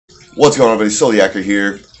What's going on, everybody? Soliaker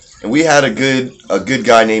here, and we had a good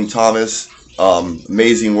guy named Thomas,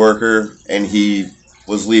 amazing worker, and he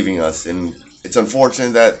was leaving us. And it's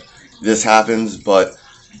unfortunate that this happens, but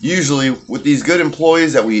usually with these good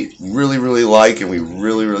employees that we really like and we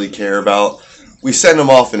really care about, we send them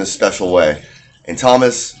off in a special way. And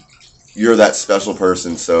Thomas, you're that special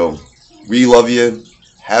person. So we love you.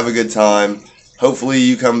 Have a good time. Hopefully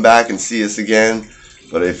you come back and see us again.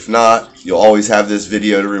 But if not, you'll always have this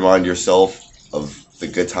video to remind yourself of the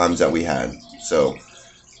good times that we had. So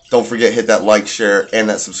don't forget, hit that like, share, and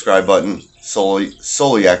that subscribe button.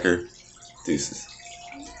 Soliaker. Deuces.